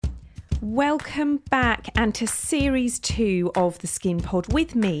Welcome back and to Series 2 of the Skin Pod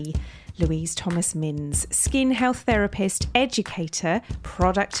with me, Louise Thomas-Minns, skin health therapist, educator,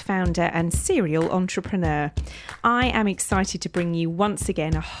 product founder and serial entrepreneur. I am excited to bring you once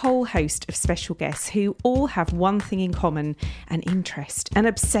again a whole host of special guests who all have one thing in common, an interest, an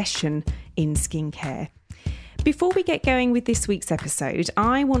obsession in skincare. Before we get going with this week's episode,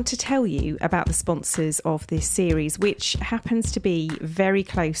 I want to tell you about the sponsors of this series, which happens to be very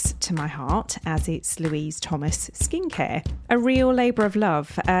close to my heart, as it's Louise Thomas Skincare, a real labour of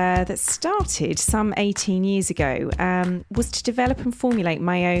love that started some 18 years ago, was to develop and formulate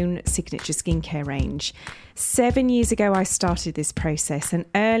my own signature skincare range. 7 years ago, I started this process, and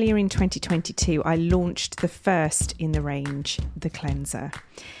earlier in 2022, I launched the first in the range, the cleanser.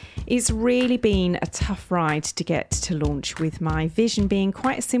 It's really been a tough ride to get to launch, with my vision being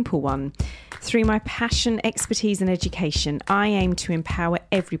quite a simple one. Through my passion, expertise and education, I aim to empower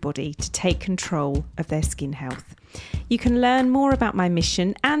everybody to take control of their skin health. You can learn more about my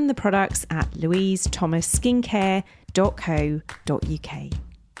mission and the products at louisethomasskincare.co.uk.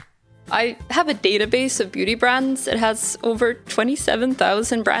 I have a database of beauty brands. It has over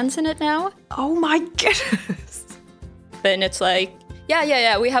 27,000 brands in it now. Oh my goodness. Then it's like,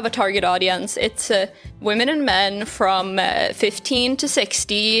 yeah, we have a target audience. It's women and men from 15 to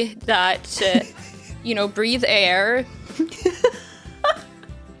 60 that, breathe air. I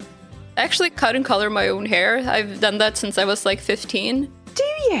actually cut and color my own hair. I've done that since I was like 15. Do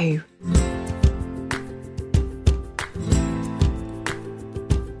you?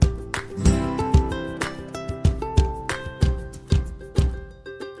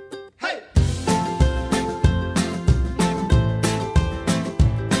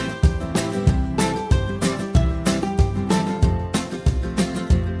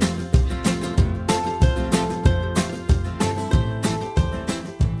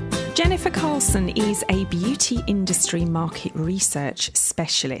 Jennifer Carlson is a beauty industry market research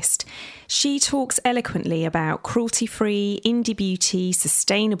specialist. She talks eloquently about cruelty-free, indie beauty,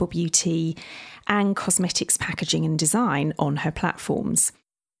 sustainable beauty, and cosmetics packaging and design on her platforms.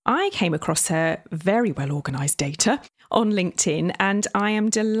 I came across her very well-organised data on LinkedIn, and I am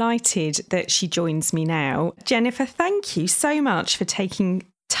delighted that she joins me now. Jennifer, thank you so much for taking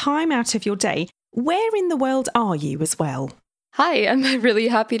time out of your day. Where in the world are you as well? Hi, I'm really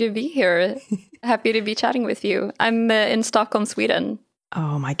happy to be here. Happy to be chatting with you. I'm in Stockholm, Sweden.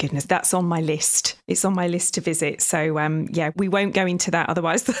 Oh my goodness, that's on my list. It's on my list to visit. So we won't go into that.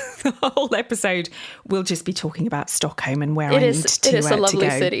 Otherwise, the whole episode will just be talking about Stockholm and where I need to go. It is a lovely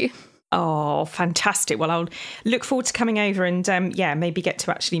city. Oh, fantastic. Well, I'll look forward to coming over and maybe get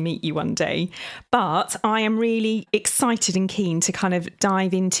to actually meet you one day. But I am really excited and keen to kind of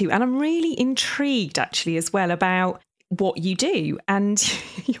dive into, and I'm really intrigued actually as well about what you do, and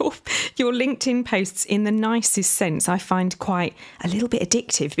your LinkedIn posts, in the nicest sense, I find quite a little bit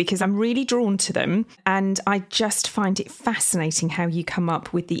addictive because I'm really drawn to them, and I just find it fascinating how you come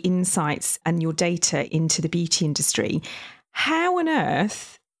up with the insights and your data into the beauty industry. How on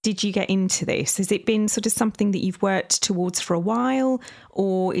earth did you get into this? Has it been sort of something that you've worked towards for a while,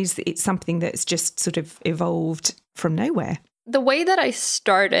 or is it something that's just sort of evolved from nowhere? The way that I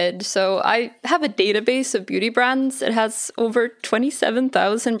started, so I have a database of beauty brands. It has over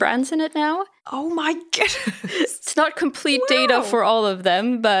 27,000 brands in it now. Oh my goodness. It's not complete data for all of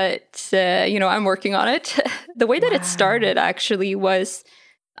them, but, I'm working on it. The way that it started actually was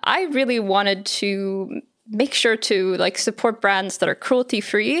I really wanted to make sure to support brands that are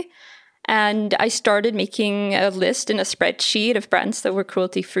cruelty-free. And I started making a list in a spreadsheet of brands that were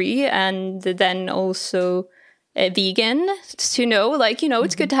cruelty-free, and then also vegan, to know,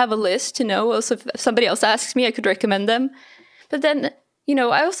 it's good to have a list to know. Also, if somebody else asks me, I could recommend them. But then,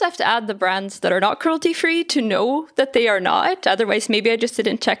 I also have to add the brands that are not cruelty-free to know that they are not. Otherwise, maybe I just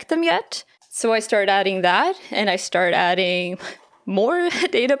didn't check them yet. So I started adding that, and I started adding more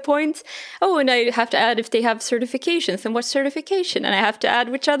data points. Oh, and I have to add if they have certifications and what certification. And I have to add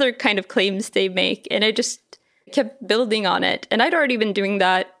which other kind of claims they make. And I just kept building on it. And I'd already been doing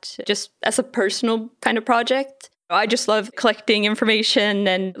that just as a personal kind of project. I just love collecting information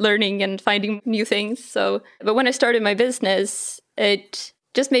and learning and finding new things. But when I started my business, it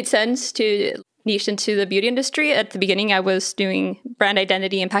just made sense to niche into the beauty industry. At the beginning, I was doing brand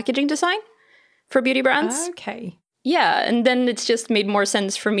identity and packaging design for beauty brands. Okay. Yeah, and then it's just made more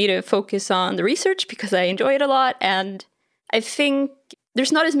sense for me to focus on the research because I enjoy it a lot. And I think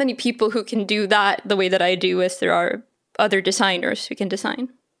there's not as many people who can do that the way that I do as there are other designers who can design.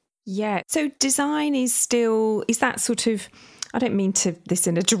 Yeah. So design is that sort of I don't mean to this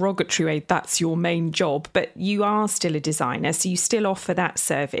in a derogatory way, that's your main job, but you are still a designer, so you still offer that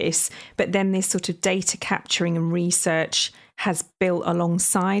service, but then this sort of data capturing and research has built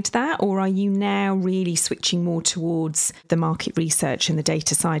alongside that, or are you now really switching more towards the market research and the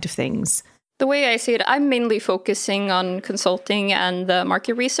data side of things? The way I see it, I'm mainly focusing on consulting and the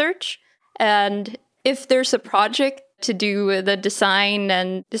market research. And if there's a project to do the design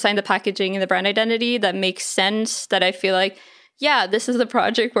and design the packaging and the brand identity that makes sense, that I feel like, yeah, this is the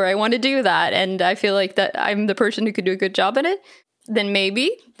project where I want to do that, and I feel like that I'm the person who could do a good job in it, then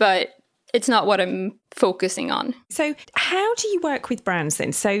maybe, but it's not what I'm focusing on. So how do you work with brands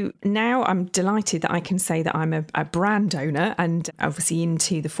then? So now I'm delighted that I can say that I'm a brand owner and obviously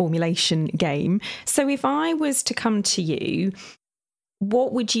into the formulation game. So if I was to come to you,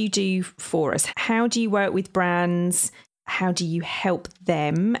 what would you do for us? How do you work with brands? How do you help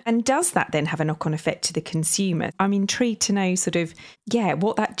them? And does that then have a knock-on effect to the consumer? I'm intrigued to know sort of,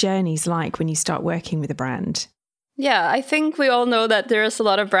 what that journey's like when you start working with a brand. Yeah, I think we all know that there's a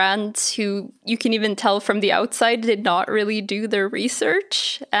lot of brands who you can even tell from the outside did not really do their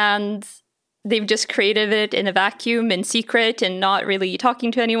research, and they've just created it in a vacuum in secret and not really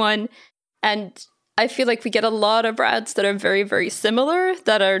talking to anyone. And I feel like we get a lot of brands that are very, very similar,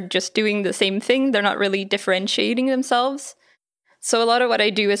 that are just doing the same thing. They're not really differentiating themselves. So a lot of what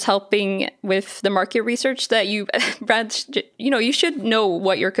I do is helping with the market research that brands, you should know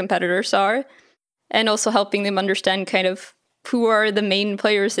what your competitors are, and also helping them understand kind of who are the main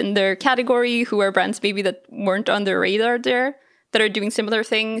players in their category, who are brands maybe that weren't on their radar there, that are doing similar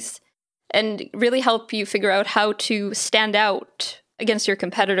things, and really help you figure out how to stand out against your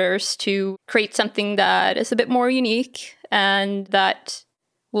competitors to create something that is a bit more unique and that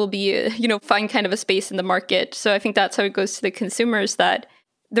will be, find kind of a space in the market. So I think that's how it goes to the consumers, that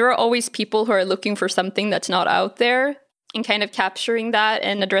there are always people who are looking for something that's not out there, and kind of capturing that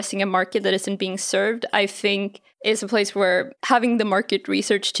and addressing a market that isn't being served, I think is a place where having the market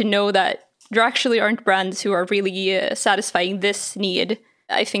research to know that there actually aren't brands who are really satisfying this need,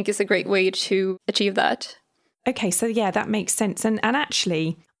 I think is a great way to achieve that. Okay, so that makes sense. And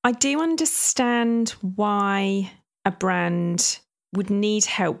actually, I do understand why a brand would need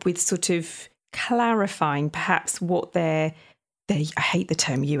help with sort of clarifying perhaps what their I hate the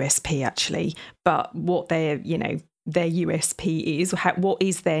term USP actually, but what their USP is, what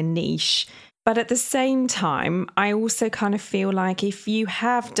is their niche. But at the same time, I also kind of feel like if you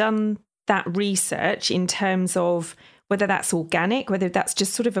have done that research in terms of whether that's organic, whether that's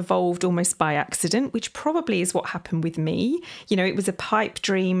just sort of evolved almost by accident, which probably is what happened with me. It was a pipe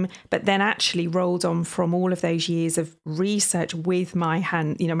dream, but then actually rolled on from all of those years of research with my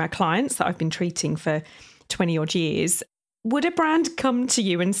clients that I've been treating for 20 odd years. Would a brand come to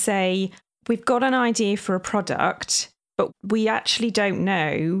you and say, we've got an idea for a product, but we actually don't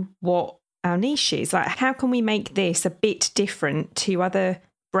know what our niche is? Like, how can we make this a bit different to other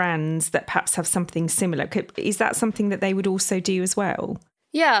brands that perhaps have something similar? Is that something that they would also do as well?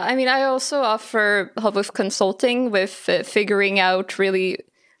 Yeah, I mean, I also offer help with consulting, with figuring out really,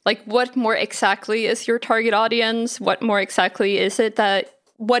 like, what more exactly is your target audience? What more exactly is it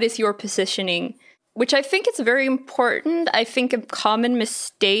what is your positioning? Which I think is very important. I think a common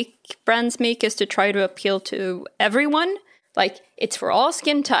mistake brands make is to try to appeal to everyone. Like, it's for all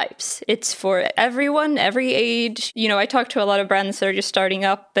skin types. It's for everyone, every age. I talk to a lot of brands that are just starting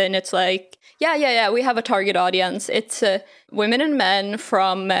up, and it's like, yeah, we have a target audience. It's women and men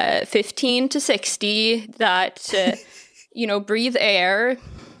from 15 to 60 that, breathe air.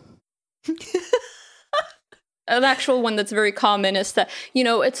 An actual one that's very common is that,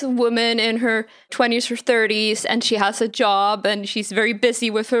 it's a woman in her 20s or 30s, and she has a job, and she's very busy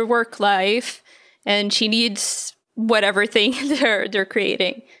with her work life, and she needs whatever thing they're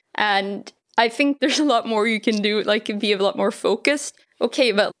creating. And I think there's a lot more you can do, like be a lot more focused.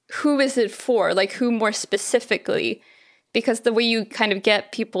 Okay, but who is it for? Like, who more specifically? Because the way you kind of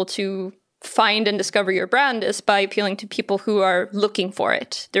get people to find and discover your brand is by appealing to people who are looking for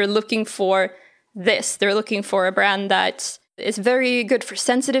it. They're looking for this. They're looking for a brand that is very good for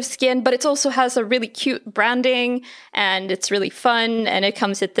sensitive skin, but it also has a really cute branding, and it's really fun, and it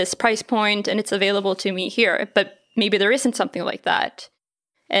comes at this price point, and it's available to me here. But maybe there isn't something like that.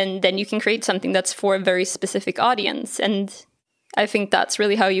 And then you can create something that's for a very specific audience. And I think that's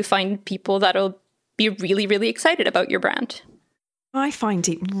really how you find people that'll be really, really excited about your brand. I find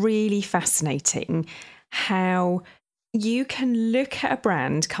it really fascinating how you can look at a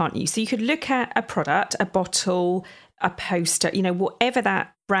brand, can't you? So you could look at a product, a bottle, a poster, whatever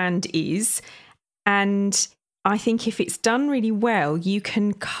that brand is. And I think if it's done really well, you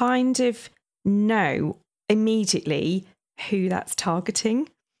can kind of know immediately who that's targeting,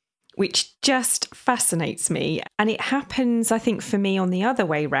 which just fascinates me. And it happens, I think, for me on the other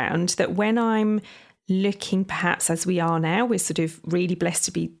way round, that when I'm looking, perhaps as we are now, we're sort of really blessed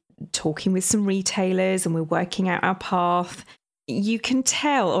to be talking with some retailers and we're working out our path. You can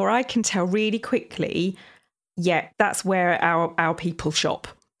tell, or I can tell really quickly, yeah, that's where our people shop.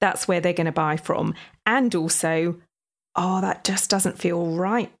 That's where they're going to buy from. And also, oh, that just doesn't feel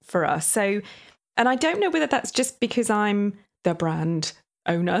right for us. So, and I don't know whether that's just because I'm the brand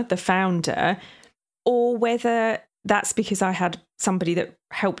owner, the founder, or whether that's because I had somebody that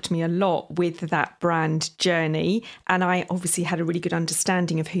helped me a lot with that brand journey. And I obviously had a really good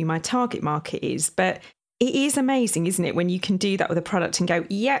understanding of who my target market is. But it is amazing, isn't it, when you can do that with a product and go,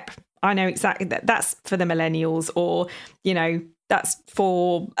 yep, I know exactly that's for the millennials, or, you know, that's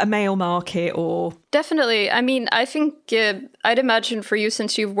for a male market, or... Definitely. I mean, I think I'd imagine for you,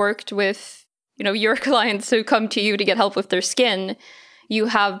 since you've worked with, you know, your clients who come to you to get help with their skin, you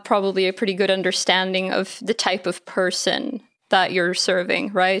have probably a pretty good understanding of the type of person that you're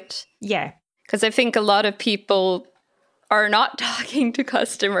serving, right? Yeah. Because I think a lot of people are not talking to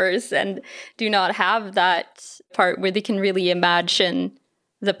customers and do not have that part where they can really imagine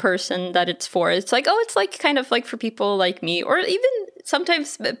the person that it's for. It's like, oh, it's like kind of like for people like me, or even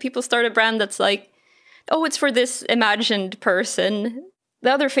sometimes people start a brand that's like, oh, it's for this imagined person.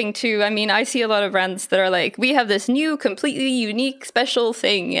 The other thing too, I mean, I see a lot of brands that are like, we have this new, completely unique, special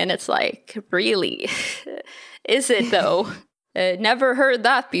thing. And it's like, really? Is it though? Never heard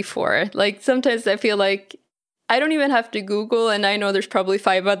that before. Like sometimes I feel like I don't even have to Google, and I know there's probably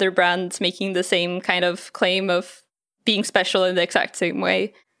 5 other brands making the same kind of claim of being special in the exact same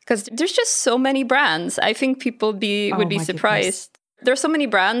way. Because there's just so many brands. I think people would be surprised. Goodness. There are so many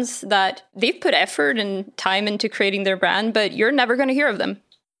brands that they've put effort and time into creating their brand, but you're never going to hear of them.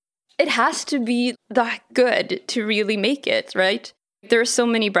 It has to be that good to really make it, right? There are so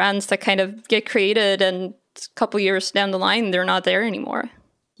many brands that kind of get created and a couple years down the line, they're not there anymore.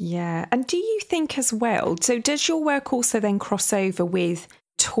 Yeah. And do you think as well, so does your work also then cross over with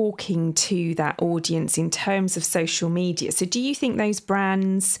talking to that audience in terms of social media? So do you think those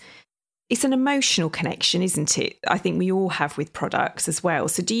brands, it's an emotional connection, isn't it? I think we all have with products as well.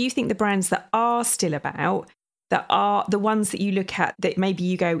 So do you think the brands that are still about, that are the ones that you look at that maybe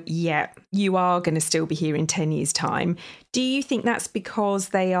you go, yeah, you are going to still be here in 10 years' time, do you think that's because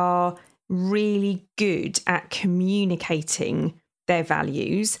they are really good at communicating their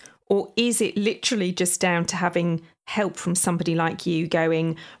values? Or is it literally just down to having help from somebody like you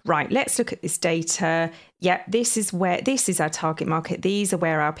going, right, let's look at this data. Yeah, this is our target market. These are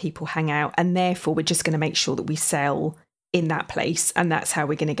where our people hang out. And therefore, we're just going to make sure that we sell in that place. And that's how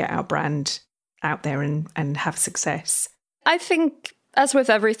we're going to get our brand out there and have success. I think, as with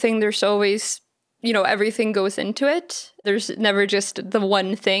everything, there's always, you know, everything goes into it. There's never just the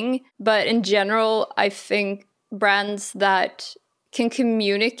one thing. But in general, I think brands that can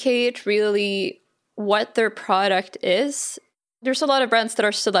communicate really what their product is. There's a lot of brands that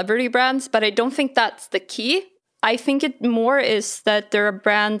are celebrity brands, but I don't think that's the key. I think it more is that there are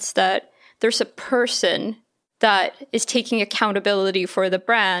brands that there's a person that is taking accountability for the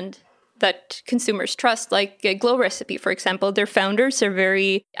brand that consumers trust, like Glow Recipe, for example. Their founders are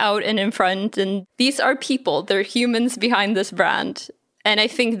very out and in front, and these are people. They're humans behind this brand. And I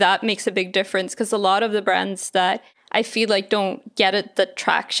think that makes a big difference, because a lot of the brands that I feel like don't get it, the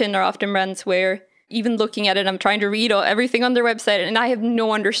traction, are often brands where even looking at it, I'm trying to read everything on their website and I have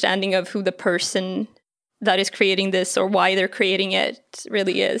no understanding of who the person that is creating this or why they're creating it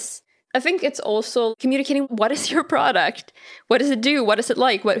really is. I think it's also communicating, what is your product? What does it do? What is it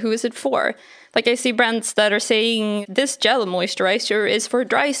like? Who is it for? Like I see brands that are saying this gel moisturizer is for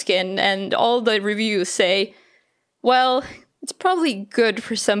dry skin, and all the reviews say, well, it's probably good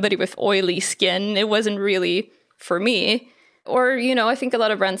for somebody with oily skin. It wasn't really for me. Or, you know, I think a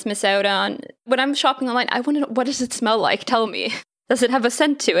lot of brands miss out on, when I'm shopping online, I want to know, what does it smell like? Tell me. Does it have a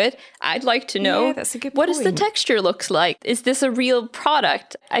scent to it? I'd like to know. Yeah, that's a good What point. does the texture looks like? Is this a real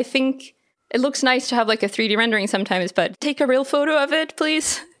product? I think it looks nice to have like a 3D rendering sometimes, but take a real photo of it,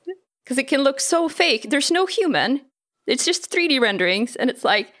 please. Because it can look so fake. There's no human. It's just 3D renderings. And it's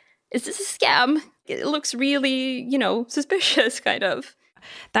like, is this a scam? It looks really, you know, suspicious, kind of.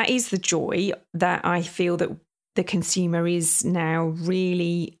 That is the joy that I feel that the consumer is now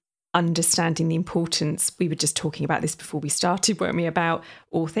really understanding the importance. We were just talking about this before we started, weren't we, about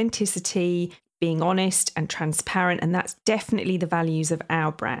authenticity, being honest and transparent. And that's definitely the values of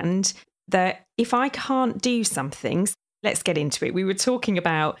our brand, that if I can't do something, Let's get into it. We were talking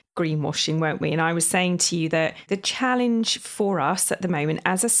about greenwashing, weren't we? And I was saying to you that the challenge for us at the moment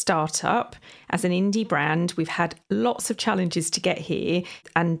as a startup, as an indie brand, we've had lots of challenges to get here.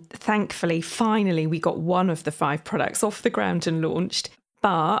 And thankfully, finally, we got one of the 5 products off the ground and launched.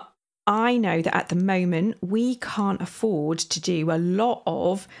 But I know that at the moment, we can't afford to do a lot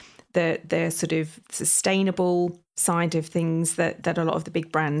of the sort of sustainable side of things that a lot of the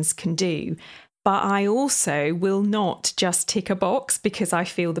big brands can do. But I also will not just tick a box because I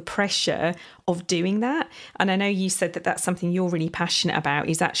feel the pressure of doing that. And I know you said that that's something you're really passionate about,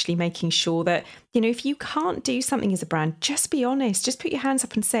 is actually making sure that, if you can't do something as a brand, just be honest. Just put your hands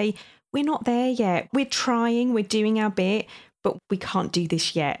up and say, we're not there yet. We're trying, we're doing our bit, but we can't do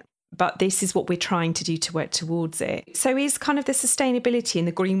this yet. But this is what we're trying to do to work towards it. So is kind of the sustainability and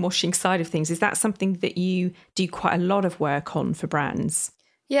the greenwashing side of things, is that something that you do quite a lot of work on for brands?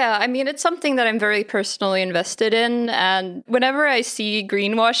 Yeah, I mean, it's something that I'm very personally invested in. And whenever I see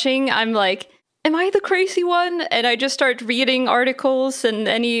greenwashing, I'm like, am I the crazy one? And I just start reading articles and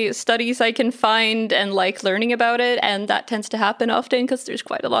any studies I can find and learning about it. And that tends to happen often because there's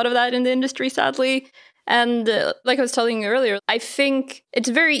quite a lot of that in the industry, sadly. And like I was telling you earlier, I think it's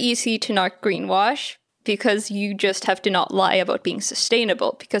very easy to not greenwash because you just have to not lie about being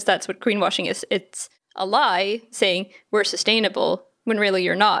sustainable, because that's what greenwashing is. It's a lie saying we're sustainable when really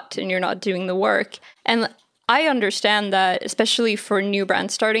you're not, and you're not doing the work. And I understand that, especially for new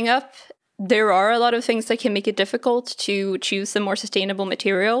brands starting up, there are a lot of things that can make it difficult to choose the more sustainable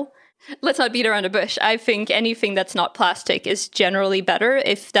material. Let's not beat around the bush. I think anything that's not plastic is generally better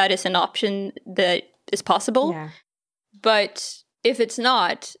if that is an option that is possible. Yeah. But if it's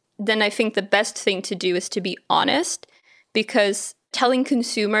not, then I think the best thing to do is to be honest, because telling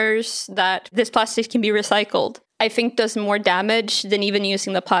consumers that this plastic can be recycled, I think does more damage than even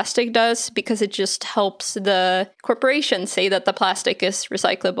using the plastic does, because it just helps the corporations say that the plastic is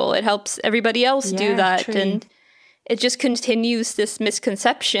recyclable. It helps everybody else do that. True. And it just continues this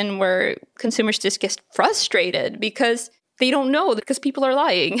misconception where consumers just get frustrated because they don't know, because people are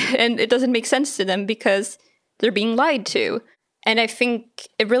lying and it doesn't make sense to them because they're being lied to. And I think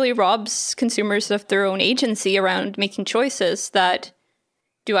it really robs consumers of their own agency around making choices that,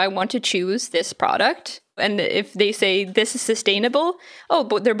 do I want to choose this product? And if they say this is sustainable,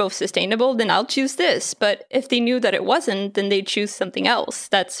 but they're both sustainable, then I'll choose this. But if they knew that it wasn't, then they'd choose something else.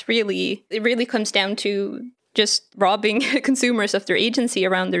 It really comes down to just robbing consumers of their agency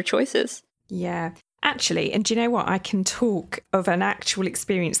around their choices. Yeah. Actually, and do you know what? I can talk of an actual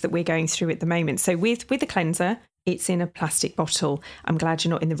experience that we're going through at the moment. So with the cleanser, it's in a plastic bottle. I'm glad you're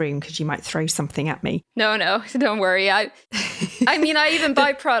not in the room because you might throw something at me. No, don't worry. I mean, I even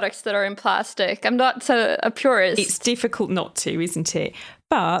buy products that are in plastic. I'm not a purist. It's difficult not to, isn't it?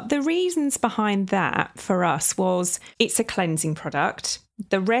 But the reasons behind that for us was it's a cleansing product.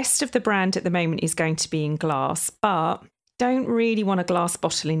 The rest of the brand at the moment is going to be in glass, but don't really want a glass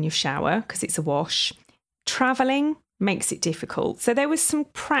bottle in your shower because it's a wash. Travelling makes it difficult. So there was some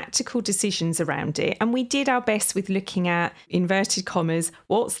practical decisions around it. And we did our best with looking at, inverted commas,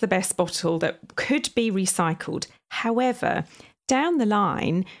 what's the best bottle that could be recycled. However, down the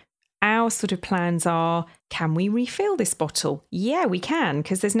line, our sort of plans are, can we refill this bottle? Yeah, we can,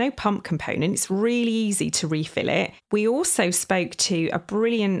 because there's no pump component. It's really easy to refill it. We also spoke to a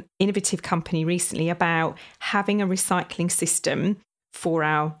brilliant, innovative company recently about having a recycling system for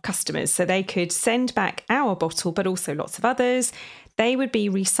our customers. So they could send back our bottle, but also lots of others. They would be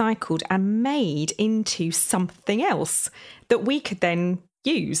recycled and made into something else that we could then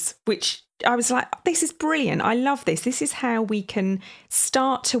use, which I was like, this is brilliant. I love this. This is how we can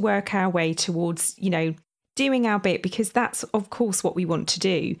start to work our way towards, doing our bit, because that's, of course, what we want to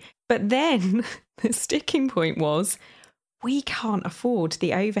do. But then the sticking point was, we can't afford the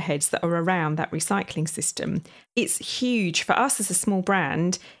overheads that are around that recycling system. It's huge. For us as a small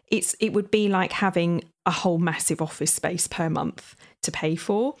brand, it would be like having a whole massive office space per month to pay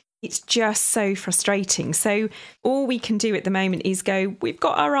for. It's just so frustrating. So all we can do at the moment is go, we've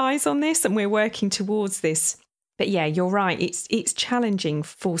got our eyes on this and we're working towards this. But yeah, you're right. It's challenging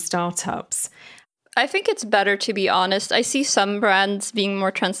for startups. I think it's better to be honest. I see some brands being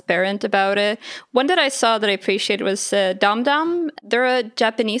more transparent about it. One that I saw that I appreciated was Damdam. They're a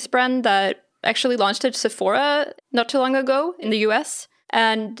Japanese brand that actually launched at Sephora not too long ago in the US.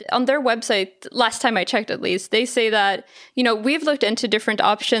 And on their website, last time I checked at least, they say that, we've looked into different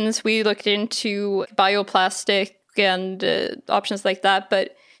options. We looked into bioplastic and options like that.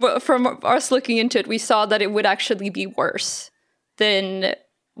 But from us looking into it, we saw that it would actually be worse than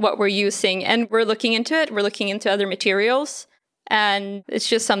what we're using. And we're looking into it. We're looking into other materials. And it's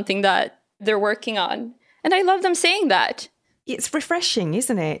just something that they're working on. And I love them saying that. It's refreshing,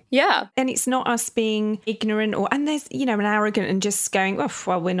 isn't it? Yeah. And it's not us being ignorant and there's, an arrogant and just going, oh,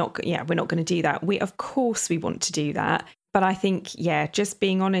 well, we're not going to do that. Of course we want to do that. But I think, just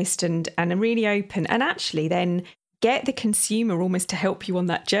being honest and really open, and actually then get the consumer almost to help you on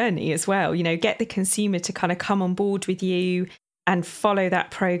that journey as well. Get the consumer to kind of come on board with you and follow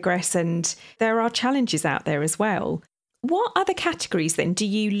that progress. And there are challenges out there as well. What other categories then do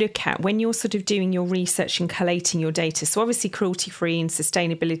you look at when you're sort of doing your research and collating your data? So obviously cruelty-free and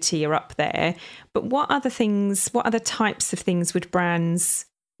sustainability are up there, but what other types of things would brands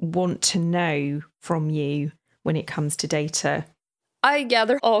want to know from you when it comes to data? I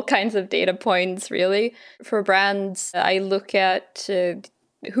gather all kinds of data points, really. For brands, I look at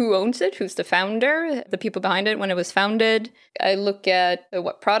who owns it, who's the founder, the people behind it when it was founded. I look at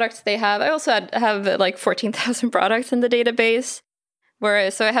what products they have. I also have like 14,000 products in the database,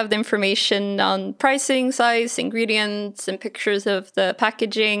 so I have the information on pricing, size, ingredients, and pictures of the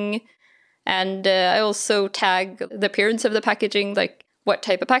packaging. And I also tag the appearance of the packaging, like what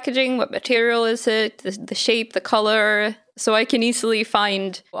type of packaging, what material is it, the shape, the color. So I can easily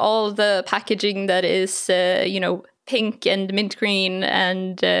find all the packaging that is, pink and mint green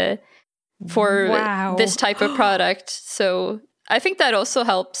and for this type of product. So I think that also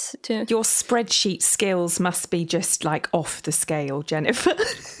helps too. Your spreadsheet skills must be just like off the scale, Jennifer.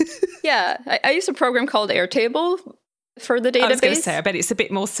 Yeah, I use a program called Airtable for the database. I was going to say, I bet it's a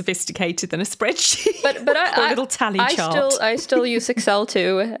bit more sophisticated than a spreadsheet. But a little tally chart. I still use Excel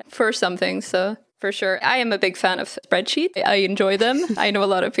too for something. So for sure, I am a big fan of spreadsheets. I enjoy them. I know a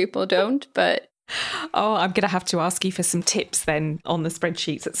lot of people don't, but. Oh, I'm going to have to ask you for some tips then on the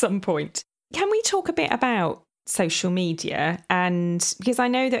spreadsheets at some point. Can we talk a bit about social media? And because I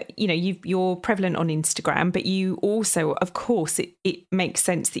know that, you're prevalent on Instagram, but you also, of course, it makes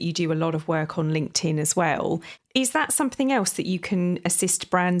sense that you do a lot of work on LinkedIn as well. Is that something else that you can assist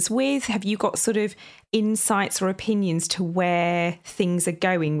brands with? Have you got sort of insights or opinions to where things are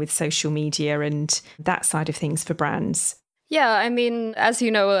going with social media and that side of things for brands? Yeah, I mean, as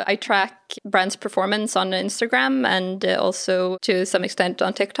you know, I track brands' performance on Instagram and also to some extent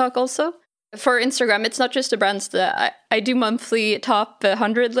on TikTok also. For Instagram, it's not just the brands that I do monthly top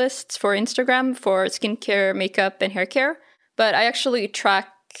 100 lists for Instagram for skincare, makeup, and hair care. But I actually track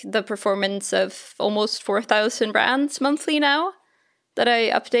the performance of almost 4,000 brands monthly now that I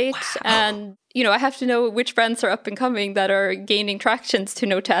update. Wow. And, I have to know which brands are up and coming that are gaining tractions to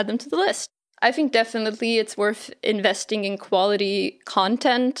know to add them to the list. I think definitely it's worth investing in quality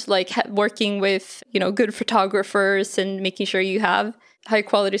content, like working with, good photographers and making sure you have high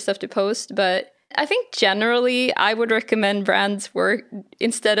quality stuff to post. But I think generally I would recommend brands work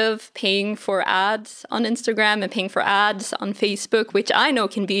instead of paying for ads on Instagram and paying for ads on Facebook, which I know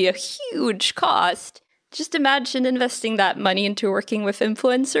can be a huge cost. Just imagine investing that money into working with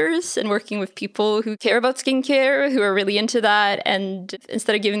influencers and working with people who care about skincare, who are really into that. And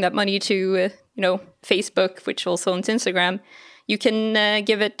instead of giving that money to, Facebook, which also owns Instagram, you can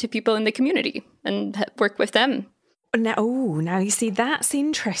give it to people in the community and work with them. Now you see, that's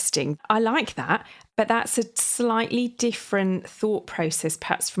interesting. I like that, but that's a slightly different thought process,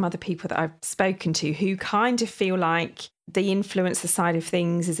 perhaps from other people that I've spoken to who kind of feel like the influencer side of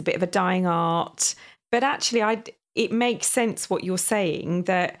things is a bit of a dying art. But actually, it makes sense what you're saying,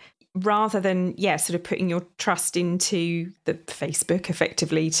 that rather than, sort of putting your trust into the Facebook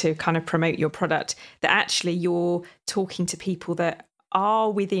effectively to kind of promote your product, that actually you're talking to people that are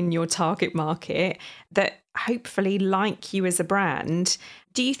within your target market that hopefully like you as a brand.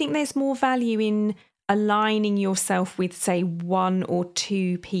 Do you think there's more value in aligning yourself with, say, one or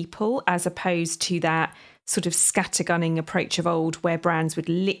two people as opposed to that sort of scattergunning approach of old where brands would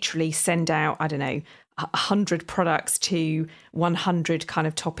literally send out, 100 products to 100 kind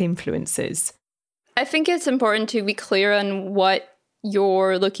of top influencers? I think it's important to be clear on what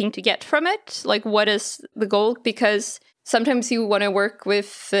you're looking to get from it. Like, what is the goal? Because sometimes you want to work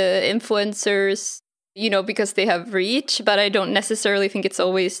with influencers, because they have reach, but I don't necessarily think it's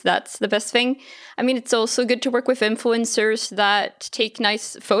always that's the best thing. I mean, it's also good to work with influencers that take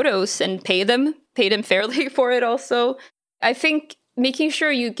nice photos and pay them fairly for it also. I think making sure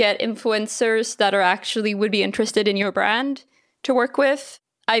you get influencers that would be interested in your brand to work with,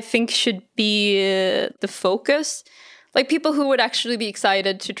 I think should be the focus. Like people who would actually be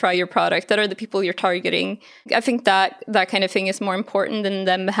excited to try your product, that are the people you're targeting. I think that kind of thing is more important than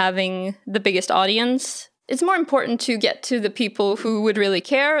them having the biggest audience. It's more important to get to the people who would really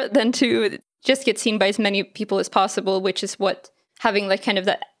care than to just get seen by as many people as possible, which is what having like kind of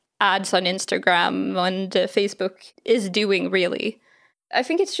the ads on Instagram and Facebook is doing really. I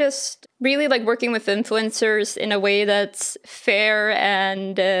think it's just really like working with influencers in a way that's fair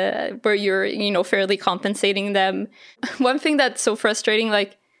and where you're, fairly compensating them. One thing that's so frustrating,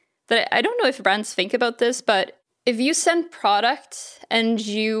 like that I don't know if brands think about this, but if you send product and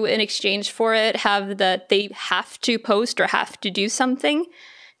you, in exchange for it, have that they have to post or have to do something,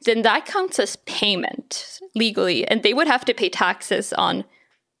 then that counts as payment legally. And they would have to pay taxes on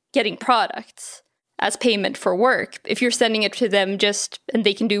getting products as payment for work. If you're sending it to them and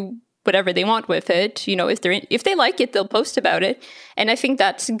they can do whatever they want with it, if they like it, they'll post about it. And I think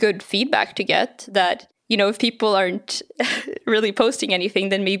that's good feedback to get, that, if people aren't really posting anything,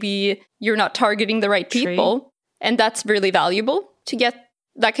 then maybe you're not targeting the right people. True. And that's really valuable to get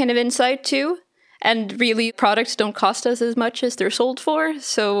that kind of insight too. And really, products don't cost us as much as they're sold for.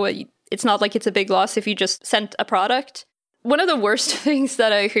 So it's not like it's a big loss if you just sent a product. One of the worst things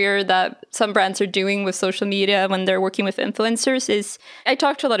that I hear that some brands are doing with social media when they're working with influencers is, I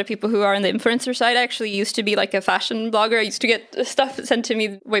talk to a lot of people who are on the influencer side. I actually used to be like a fashion blogger. I used to get stuff sent to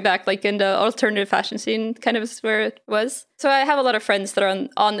me way back, like in the alternative fashion scene, kind of is where it was. So I have a lot of friends that are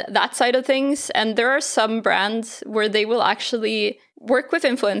on that side of things. And there are some brands where they will actually work with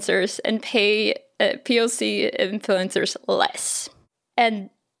influencers and pay POC influencers less.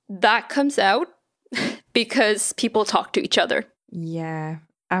 And that comes out because people talk to each other. Yeah,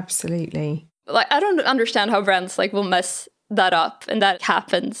 absolutely. Like, I don't understand how brands will mess that up, and that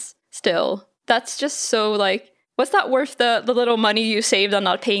happens still. That's just so what's that worth the little money you saved on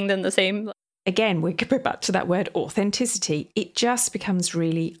not paying them the same? Again, we could go back to that word authenticity. It just becomes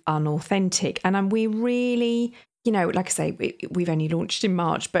really unauthentic. And we're really, like I say, we've only launched in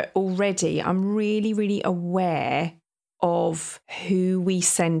March, but already I'm really, really aware of who we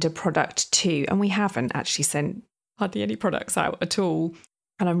send a product to. And we haven't actually sent hardly any products out at all.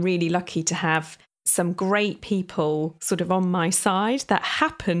 And I'm really lucky to have some great people sort of on my side that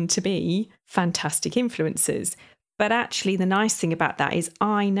happen to be fantastic influencers. But actually, the nice thing about that is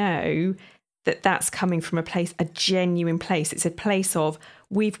I know that that's coming from a genuine place. It's a place of,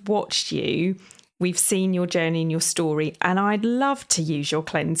 we've watched you, we've seen your journey and your story, and I'd love to use your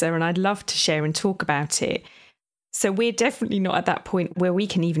cleanser and I'd love to share and talk about it. So we're definitely not at that point where we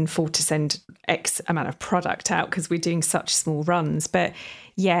can even afford to send X amount of product out because we're doing such small runs. But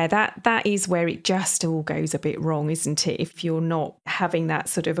yeah, that is where it just all goes a bit wrong, isn't it? If you're not having that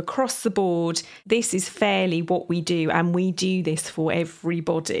sort of across the board, this is fairly what we do and we do this for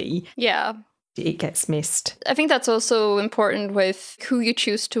everybody. Yeah. It gets missed. I think that's also important with who you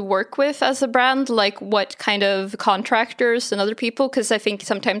choose to work with as a brand, like what kind of contractors and other people, because I think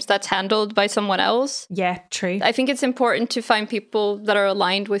sometimes that's handled by someone else. Yeah, true. I think it's important to find people that are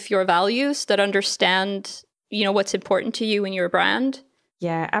aligned with your values, that understand, what's important to you and your brand.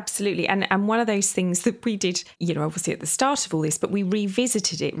 Yeah, absolutely. And one of those things that we did, obviously at the start of all this, but we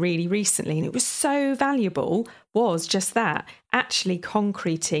revisited it really recently and it was so valuable, was just that, actually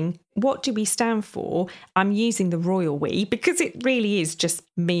concreting what do we stand for. I'm using the royal we because it really is just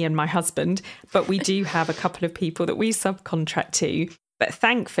me and my husband, but we do have a couple of people that we subcontract to. But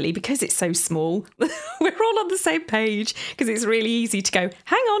thankfully, because it's so small, we're all on the same page because it's really easy to go,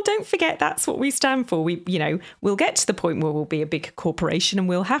 hang on, don't forget that's what we stand for. We'll get to the point where we'll be a big corporation and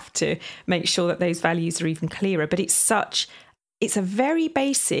we'll have to make sure that those values are even clearer. But it's a very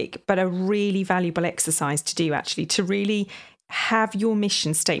basic, but a really valuable exercise to do, actually, to really have your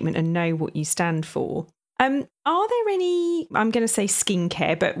mission statement and know what you stand for. Are there any, I'm going to say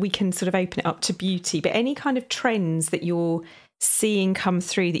skincare, but we can sort of open it up to beauty, but any kind of trends that you're seeing come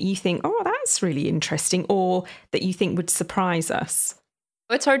through that you think, oh, that's really interesting, or that you think would surprise us?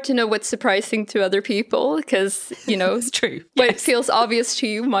 It's hard to know what's surprising to other people because, it's true. What feels obvious to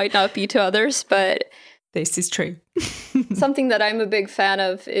you might not be to others, but this is true. Something that I'm a big fan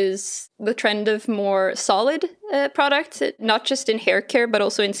of is the trend of more solid products, not just in hair care, but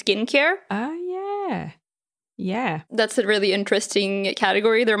also in skincare. Oh, yeah. Yeah. That's a really interesting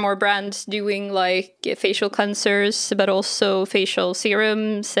category. There are more brands doing facial cleansers, but also facial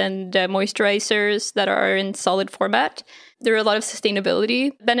serums and moisturizers that are in solid format. There are a lot of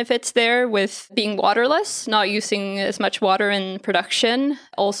sustainability benefits there with being waterless, not using as much water in production.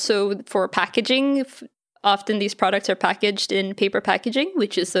 Also for packaging, often these products are packaged in paper packaging,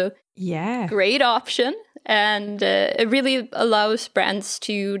 which is a great option. And it really allows brands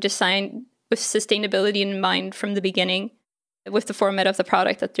to design with sustainability in mind from the beginning with the format of the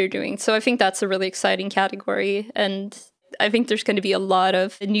product that they're doing. So I think that's a really exciting category. And I think there's going to be a lot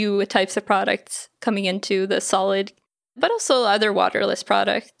of new types of products coming into the solid, but also other waterless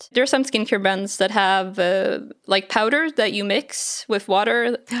products. There are some skincare brands that have powder that you mix with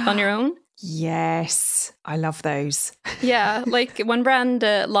water on your own. Yes, I love those. Yeah, like one brand,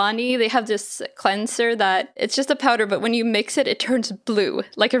 Lani, they have this cleanser that it's just a powder, but when you mix it, it turns blue,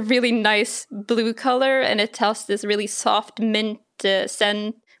 like a really nice blue color, and it has this really soft mint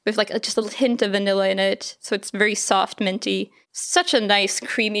scent with like just a little hint of vanilla in it. So it's very soft, minty. Such a nice,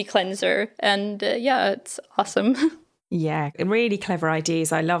 creamy cleanser, and yeah, it's awesome. Yeah, really clever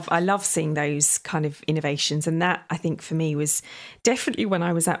ideas. I love seeing those kind of innovations. And that, I think, for me was definitely when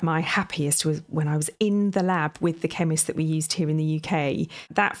I was at my happiest, was when I was in the lab with the chemists that we used here in the UK.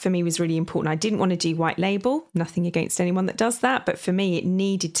 That for me was really important. I didn't want to do white label, nothing against anyone that does that. But for me, it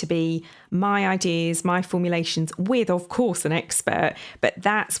needed to be my ideas, my formulations with, of course, an expert. But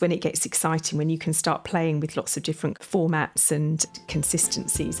that's when it gets exciting, when you can start playing with lots of different formats and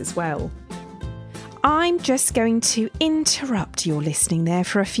consistencies as well. I'm just going to interrupt your listening there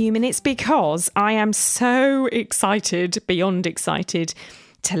for a few minutes because I am so excited, beyond excited,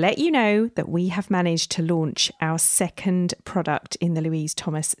 to let you know that we have managed to launch our second product in the Louise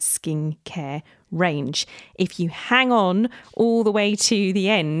Thomas skincare range. If you hang on all the way to the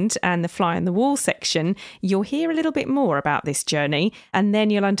end and the fly on the wall section, you'll hear a little bit more about this journey, and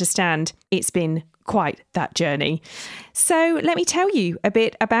then you'll understand it's been quite that journey. So let me tell you a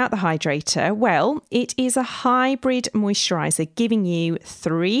bit about the hydrator. Well, it is a hybrid moisturiser giving you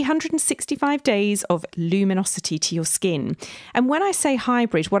 365 days of luminosity to your skin. And when I say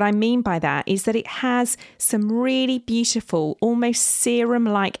hybrid, what I mean by that is that it has some really beautiful, almost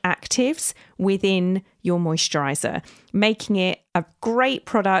serum-like actives within your moisturiser, making it a great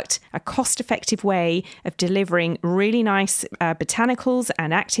product, a cost-effective way of delivering really nice botanicals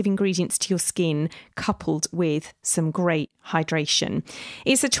and active ingredients to your skin, coupled with some great hydration.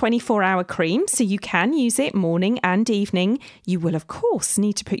 It's a 24-hour cream, so you can use it morning and evening. You will, of course,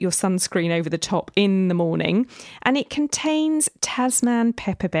 need to put your sunscreen over the top in the morning. And it contains Tasman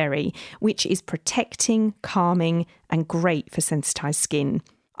pepperberry, which is protecting, calming, and great for sensitized skin.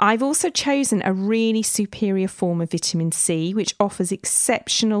 I've also chosen a really superior form of vitamin C, which offers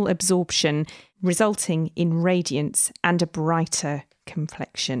exceptional absorption, resulting in radiance and a brighter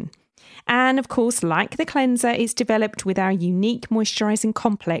complexion. And of course, like the cleanser, it's developed with our unique moisturising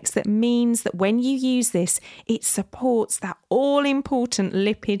complex that means that when you use this, it supports that all-important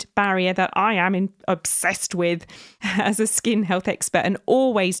lipid barrier that I am obsessed with as a skin health expert and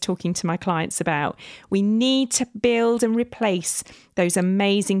always talking to my clients about. We need to build and replace those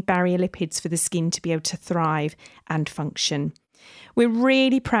amazing barrier lipids for the skin to be able to thrive and function. We're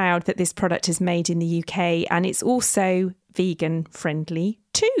really proud that this product is made in the UK, and it's also vegan friendly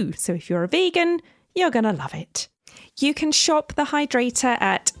too. So if you're a vegan, you're going to love it. You can shop the hydrator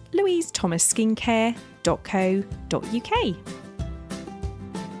at louisethomasskincare.co.uk.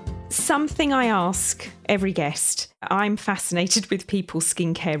 Something I ask every guest. I'm fascinated with people's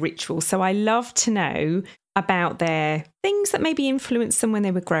skincare rituals, so I love to know about their things that maybe influenced them when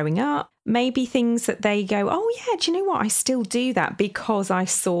they were growing up, maybe things that they go, oh yeah, do you know what, I still do that because I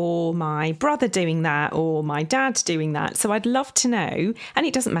saw my brother doing that or my dad doing that. So I'd love to know, and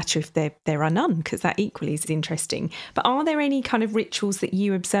it doesn't matter if there are none, because that equally is interesting, but are there any kind of rituals that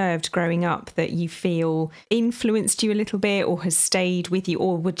you observed growing up that you feel influenced you a little bit or has stayed with you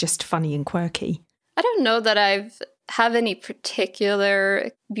or were just funny and quirky? I don't know that I've have any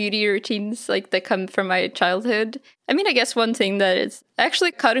particular beauty routines like that come from my childhood. I mean, I guess one thing that is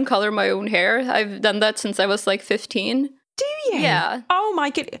actually cut and color my own hair. I've done that since I was like 15. Do you? Yeah. Oh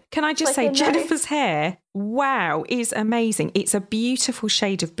my goodness. Can I just say Jennifer's hair, wow, is amazing. It's a beautiful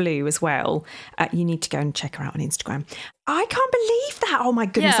shade of blue as well. You need to go and check her out on Instagram. I can't believe that. Oh my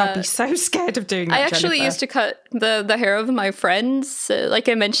goodness, yeah. I'd be so scared of doing that, I actually Jennifer. used to cut the hair of my friends. Like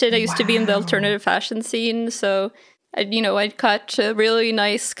I mentioned, I used to be in the alternative fashion scene, so I'd cut really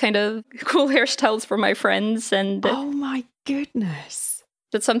nice kind of cool hairstyles for my friends, and oh my goodness,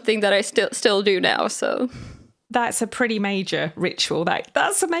 that's something that I still do now. So that's a pretty major ritual.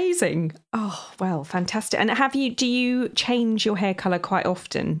 That's amazing. Oh well, fantastic. And do you change your hair color quite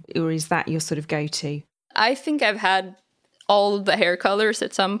often, or is that your sort of go-to? I think I've had all the hair colors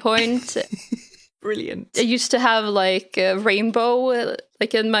at some point. Brilliant. I used to have like a rainbow,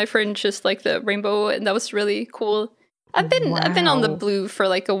 like in my fringe, just like the rainbow, and that was really cool. I've been on the blue for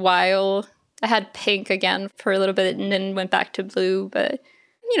like a while. I had pink again for a little bit and then went back to blue, but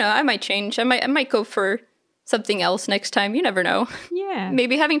I might change. I might go for something else next time. You never know. Yeah.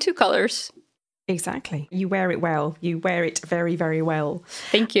 Maybe having two colors. Exactly. You wear it well. You wear it very, very well.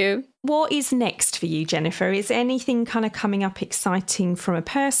 Thank you. What is next for you, Jennifer? Is anything kind of coming up exciting from a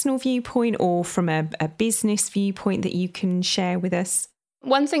personal viewpoint or from a business viewpoint that you can share with us?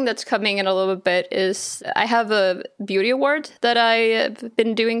 One thing that's coming in a little bit is I have a beauty award that I've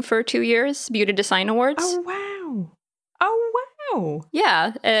been doing for 2 years, Beauty Design Awards. Oh, wow. Oh, wow.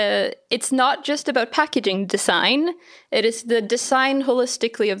 Yeah, it's not just about packaging design. It is the design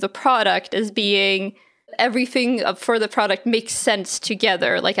holistically of the product as being everything for the product makes sense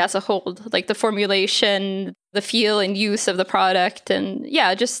together, like as a whole, like the formulation, the feel and use of the product. And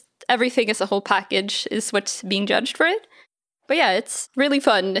yeah, just everything as a whole package is what's being judged for it. But yeah, it's really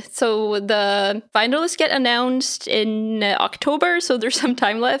fun. So the finalists get announced in October, so there's some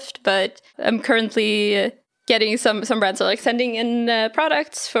time left. But I'm currently getting some brands are like sending in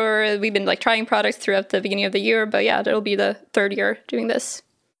products for, we've been like trying products throughout the beginning of the year. But yeah, that'll be the third year doing this.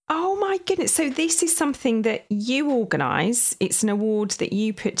 Oh my goodness. So this is something that you organise. It's an award that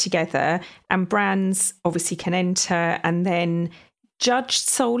you put together and brands obviously can enter and then judged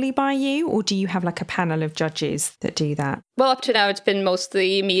solely by you, or do you have like a panel of judges that do that? Well, up to now, it's been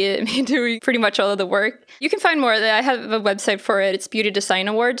mostly me doing pretty much all of the work. You can find more. I have a website for it. It's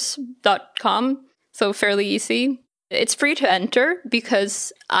beautydesignawards.com. So fairly easy. It's free to enter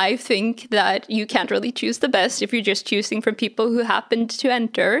because I think that you can't really choose the best if you're just choosing from people who happened to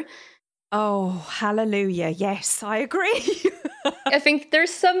enter. Oh, hallelujah. Yes, I agree. I think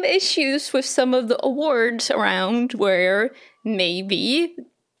there's some issues with some of the awards around where maybe,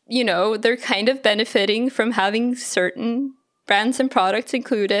 you know, they're kind of benefiting from having certain brands and products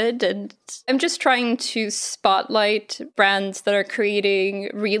included. And I'm just trying to spotlight brands that are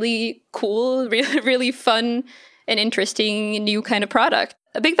creating really cool, really fun and interesting new kind of product.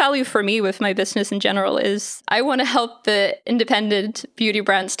 A big value for me with my business in general is I want to help the independent beauty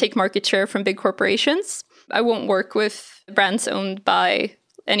brands take market share from big corporations. I won't work with brands owned by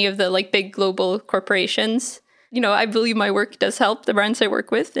any of the like big global corporations. You know, I believe my work does help the brands I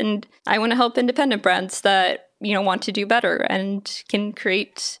work with, and I want to help independent brands that, you know, want to do better and can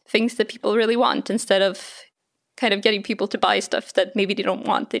create things that people really want instead of kind of getting people to buy stuff that maybe they don't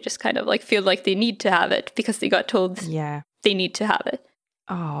want. They just kind of like feel like they need to have it because they got told they need to have it.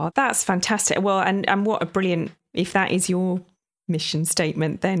 Oh, that's fantastic. Well, and what a brilliant, if that is your mission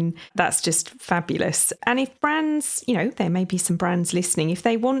statement, then that's just fabulous. And if brands, you know, there may be some brands listening, if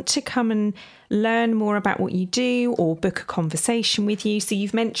they want to come and learn more about what you do or book a conversation with you. So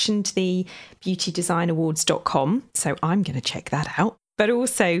you've mentioned the beautydesignawards.com. So I'm going to check that out. But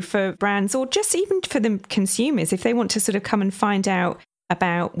also for brands or just even for the consumers, if they want to sort of come and find out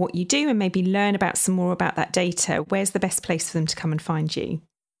about what you do and maybe learn about some more about that data, where's the best place for them to come and find you?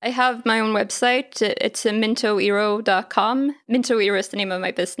 I have my own website. It's mintoiro.com. Mintoiro is the name of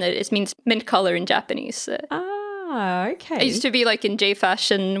my business. It means mint color in Japanese. Okay. I used to be like in J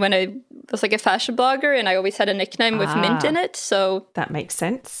Fashion when I was like a fashion blogger, and I always had a nickname with mint in it. So that makes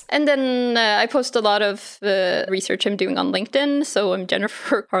sense. And then I post a lot of the research I'm doing on LinkedIn. So I'm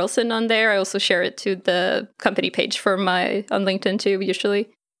Jennifer Carlson on there. I also share it to the company page for on LinkedIn too, usually.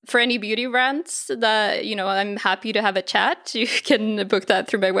 For any beauty brands that, you know, I'm happy to have a chat. You can book that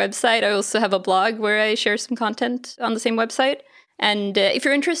through my website. I also have a blog where I share some content on the same website. And if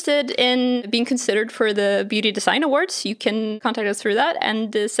you're interested in being considered for the Beauty Design Awards, you can contact us through that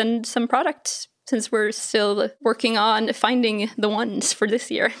and send some products, since we're still working on finding the ones for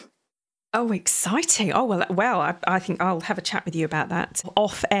this year. Oh, exciting. Oh, well, I think I'll have a chat with you about that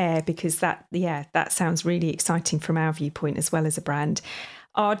off air, because that sounds really exciting from our viewpoint as well as a brand.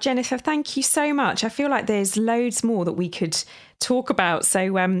 Oh, Jennifer, thank you so much. I feel like there's loads more that we could talk about.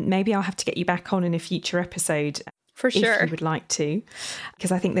 So maybe I'll have to get you back on in a future episode. For sure. If you would like to,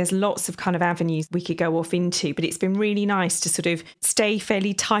 because I think there's lots of kind of avenues we could go off into, but it's been really nice to sort of stay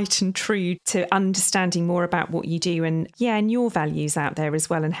fairly tight and true to understanding more about what you do and your values out there as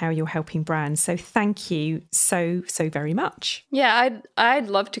well and how you're helping brands. So thank you so very much. Yeah, I'd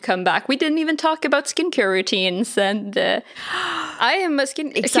love to come back. We didn't even talk about skincare routines, and I am a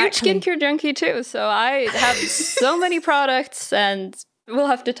huge skincare junkie too. So I have so many products, and we'll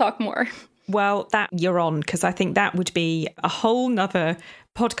have to talk more. Well, that you're on, because I think that would be a whole nother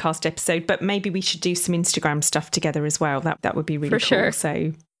podcast episode, but maybe we should do some Instagram stuff together as well. That would be really cool. Sure.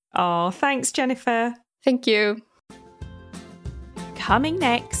 So, thanks, Jennifer. Thank you. Coming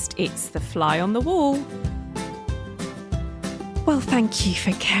next, it's the fly on the wall. Well, thank you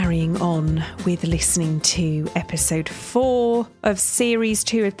for carrying on with listening to episode 4 of series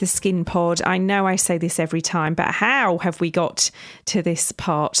 2 of the Skin Pod. I know I say this every time, but how have we got to this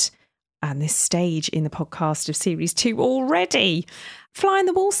part and this stage in the podcast of series 2 already? Fly on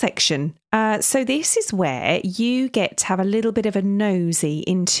the wall section. So this is where you get to have a little bit of a nosy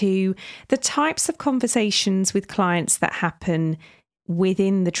into the types of conversations with clients that happen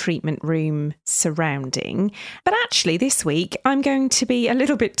within the treatment room surrounding. But actually this week I'm going to be a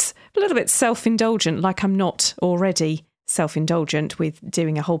little bit self-indulgent, like I'm not already self-indulgent with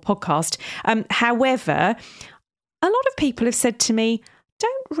doing a whole podcast. However, a lot of people have said to me,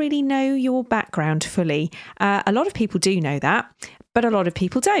 don't really know your background fully. A lot of people do know that, but a lot of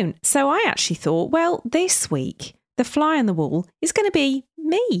people don't. So I actually thought, well, this week, the fly on the wall is going to be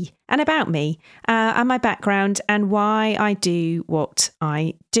me and about me and my background and why I do what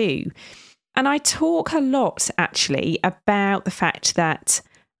I do. And I talk a lot, actually, about the fact that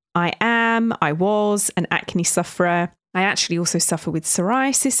I was an acne sufferer. I actually also suffer with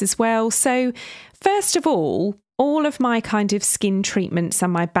psoriasis as well. So first of all of my kind of skin treatments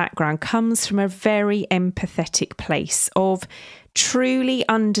and my background comes from a very empathetic place of truly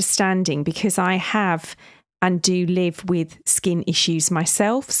understanding, because I have and do live with skin issues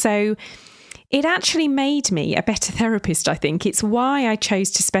myself. So it actually made me a better therapist, I think. It's why I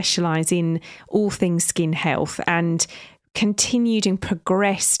chose to specialise in all things skin health and continued and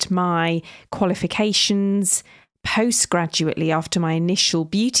progressed my qualifications postgraduately after my initial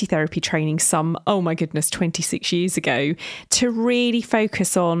beauty therapy training 26 years ago, to really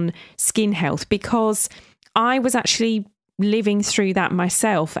focus on skin health, because I was actually living through that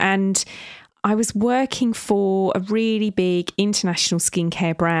myself. And I was working for a really big international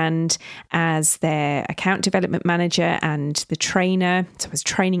skincare brand as their account development manager and the trainer. So I was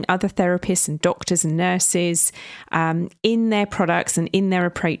training other therapists and doctors and nurses in their products and in their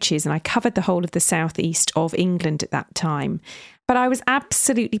approaches. And I covered the whole of the southeast of England at that time. But I was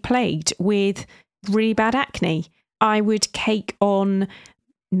absolutely plagued with really bad acne. I would cake on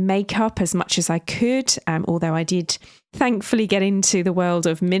makeup as much as I could, although I did thankfully get into the world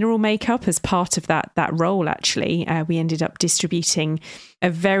of mineral makeup as part of that role. Actually, we ended up distributing a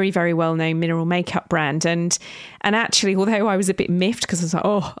very, very well-known mineral makeup brand, and actually, although I was a bit miffed because I was like,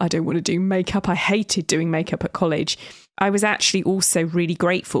 oh, I don't want to do makeup, I hated doing makeup at college, I was actually also really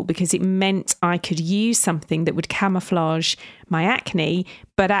grateful because it meant I could use something that would camouflage my acne,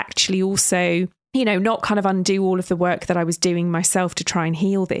 but actually also, you know, not kind of undo all of the work that I was doing myself to try and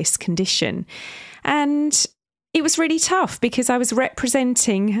heal this condition. And it was really tough because I was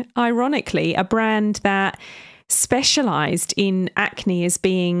representing, ironically, a brand that specialised in acne as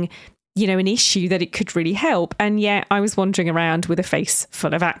being, you know, an issue that it could really help. And yet I was wandering around with a face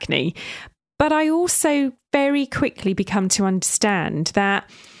full of acne. But I also very quickly become to understand that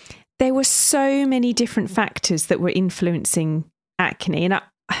there were so many different factors that were influencing acne. And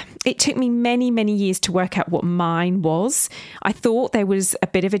it took me many, many years to work out what mine was. I thought there was a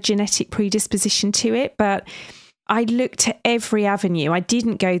bit of a genetic predisposition to it, but I looked at every avenue. I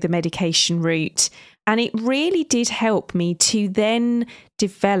didn't go the medication route. And it really did help me to then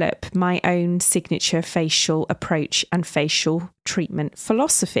develop my own signature facial approach and facial treatment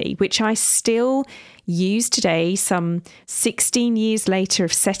philosophy, which I still use today, some 16 years later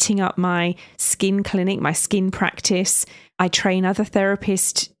of setting up my skin clinic, my skin practice. I train other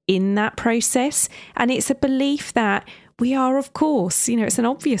therapists in that process. And it's a belief that we are, of course, you know, it's an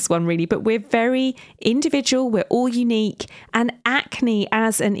obvious one really, but we're very individual, we're all unique, and acne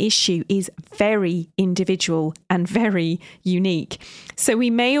as an issue is very individual and very unique. So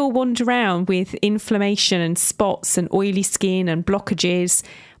we may all wander around with inflammation and spots and oily skin and blockages,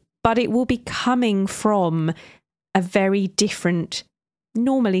 but it will be coming from a very different,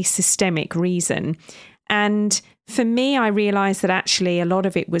 normally systemic reason. And for me, I realised that actually a lot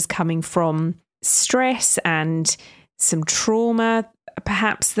of it was coming from stress and some trauma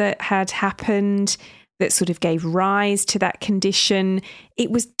perhaps that had happened that sort of gave rise to that condition.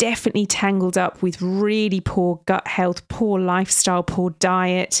 It was definitely tangled up with really poor gut health, poor lifestyle, poor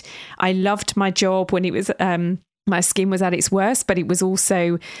diet. I loved my job when it was my skin was at its worst, but it was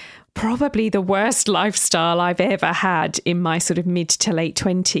also probably the worst lifestyle I've ever had in my sort of mid to late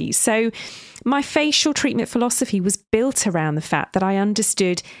 20s. So my facial treatment philosophy was built around the fact that I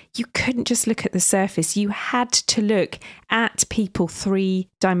understood you couldn't just look at the surface. You had to look at people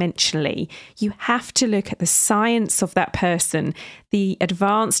three-dimensionally. You have to look at the science of that person, the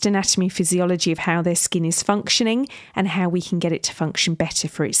advanced anatomy and physiology of how their skin is functioning and how we can get it to function better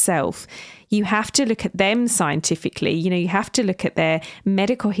for itself. You have to look at them scientifically. You know, you have to look at their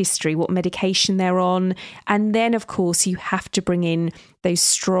medical history, what medication they're on. And then, of course, you have to bring in those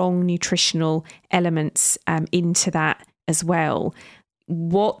strong nutritional elements into that as well.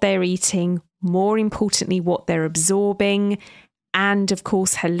 What they're eating, more importantly, what they're absorbing, and of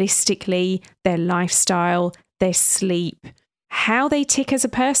course, holistically, their lifestyle, their sleep, how they tick as a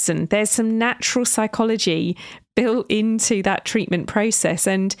person. There's some natural psychology built into that treatment process.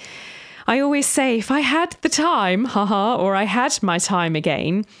 And I always say, if I had the time, or I had my time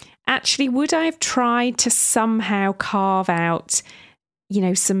again, actually, would I have tried to somehow carve out,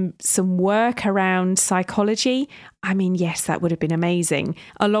 some work around psychology? I mean, yes, that would have been amazing,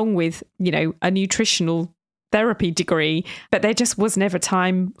 along with, a nutritional therapy degree, but there just was never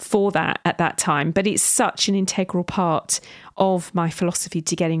time for that at that time. But it's such an integral part of my philosophy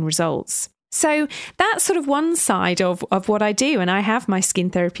to getting results. So that's sort of one side of what I do. And I have my skin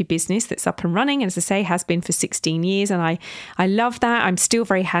therapy business that's up and running. And as I say, has been for 16 years. And I love that. I'm still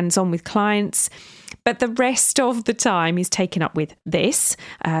very hands-on with clients. But the rest of the time is taken up with this.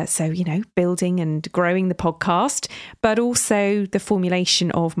 So, building and growing the podcast, but also the formulation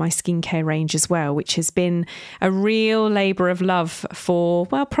of my skincare range as well, which has been a real labour of love for,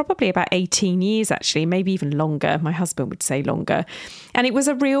 probably about 18 years, actually, maybe even longer. My husband would say longer. And it was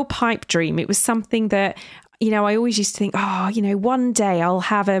a real pipe dream. It was something that, I always used to think, one day I'll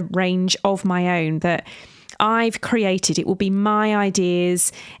have a range of my own that I've created. It will be my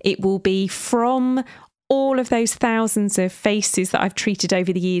ideas. It will be from all of those thousands of faces that I've treated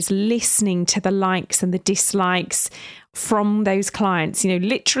over the years, listening to the likes and the dislikes from those clients,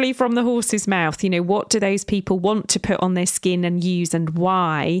 literally from the horse's mouth. What do those people want to put on their skin and use, and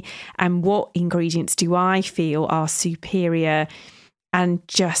why? And what ingredients do I feel are superior and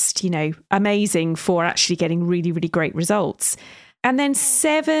just, amazing for actually getting really, really great results? And then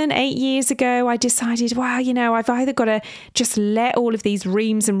 7-8 years ago, I decided, I've either got to just let all of these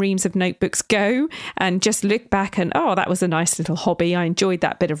reams and reams of notebooks go and just look back and, that was a nice little hobby. I enjoyed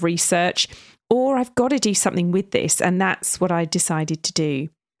that bit of research. Or I've got to do something with this. And that's what I decided to do.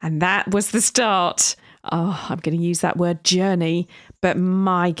 And that was the start. I'm going to use that word journey. But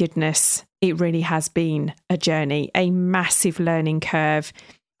my goodness, it really has been a journey, a massive learning curve,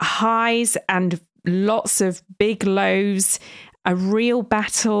 highs and lots of big lows. A real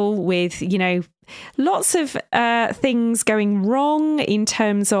battle with, lots of things going wrong in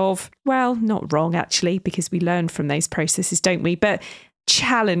terms of, not wrong actually, because we learn from those processes, don't we? But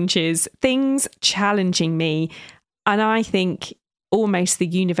challenges, things challenging me. And I think almost the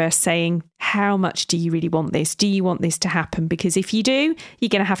universe saying, how much do you really want this? Do you want this to happen? Because if you do, you're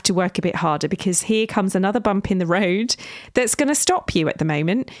going to have to work a bit harder, because here comes another bump in the road that's going to stop you at the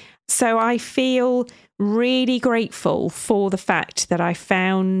moment. So I feel really grateful for the fact that I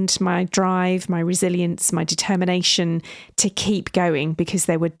found my drive, my resilience, my determination to keep going, because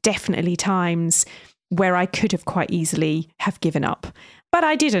there were definitely times where I could have quite easily have given up. But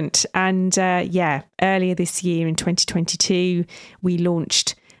I didn't. And earlier this year in 2022, we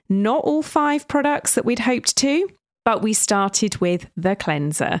launched not all 5 products that we'd hoped to, but we started with the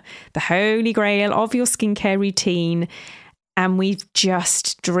cleanser, the holy grail of your skincare routine. And we've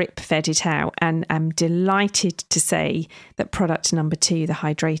just drip fed it out. And I'm delighted to say that product number 2, the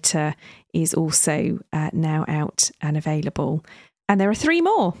hydrator, is also now out and available. And there are 3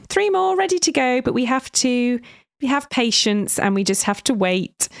 more ready to go, but we have patience, and we just have to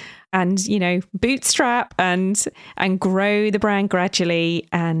wait and, bootstrap and grow the brand gradually.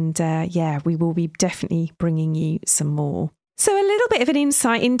 And we will be definitely bringing you some more. So a little bit of an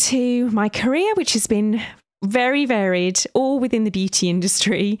insight into my career, which has been very varied, all within the beauty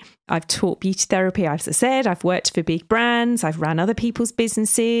industry. I've taught beauty therapy, as I said. I've worked for big brands. I've run other people's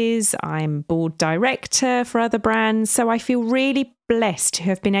businesses. I'm board director for other brands. So I feel really blessed to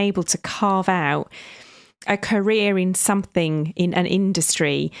have been able to carve out a career in something, in an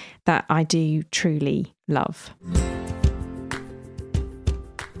industry that I do truly love.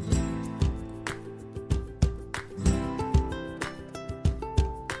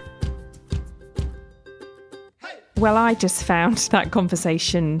 Well, I just found that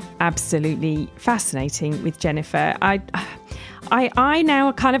conversation absolutely fascinating with Jennifer. I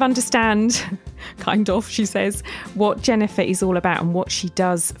now kind of understand, she says, what Jennifer is all about and what she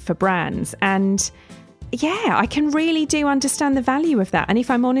does for brands. And I can really do understand the value of that. And if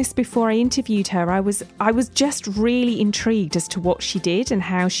I'm honest, before I interviewed her, I was just really intrigued as to what she did and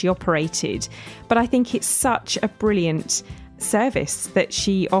how she operated. But I think it's such a brilliant service that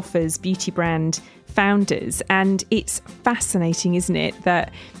she offers beauty brand founders. And it's fascinating, isn't it,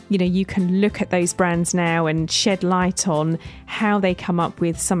 that you can look at those brands now and shed light on how they come up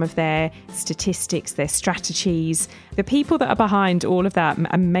with some of their statistics, their strategies, the people that are behind all of that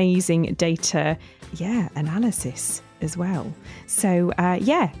amazing data analysis as well. So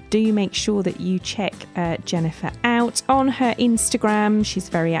do make sure that you check Jennifer out on her Instagram. She's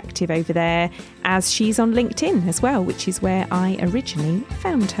very active over there, as she's on LinkedIn as well, which is where I originally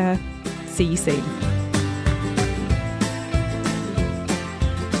found her. See you soon.